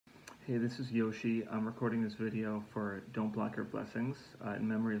Hey, this is Yoshi. I'm recording this video for Don't Block Your Blessings in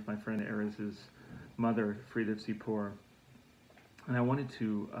memory of my friend Erez's mother, Frieda. And I wanted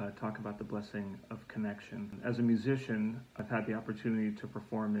to talk about the blessing of connection. As a musician, I've had the opportunity to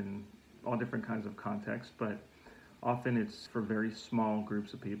perform in all different kinds of contexts, but often it's for very small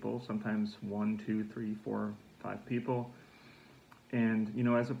groups of people, sometimes 1, 2, 3, 4, 5 people. And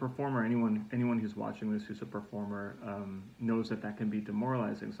as a performer, anyone who's watching this who's a performer knows that can be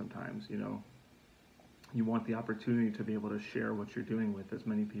demoralizing sometimes. You want the opportunity to be able to share what you're doing with as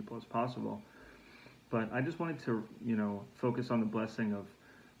many people as possible. But I just wanted to, focus on the blessing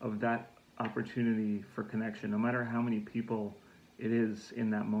of that opportunity for connection. No matter how many people it is in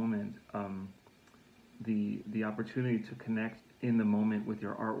that moment, the opportunity to connect in the moment with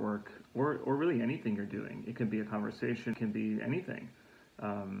your artwork, or really anything you're doing. It can be a conversation, it can be anything,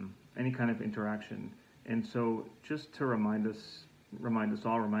 any kind of interaction. And so just to remind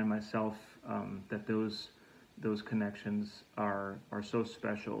myself that those connections are so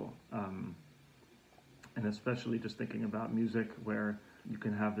special, and especially just thinking about music, where you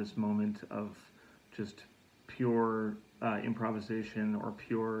can have this moment of just pure improvisation, or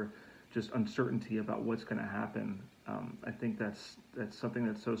pure just uncertainty about what's going to happen. I think that's something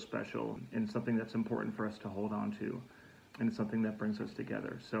that's so special, and something that's important for us to hold on to, and it's something that brings us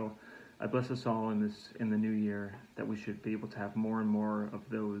together. So I bless us all in the new year, that we should be able to have more and more of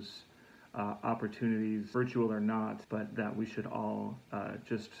those opportunities, virtual or not, but that we should all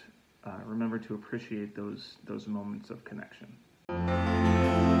just remember to appreciate those moments of connection.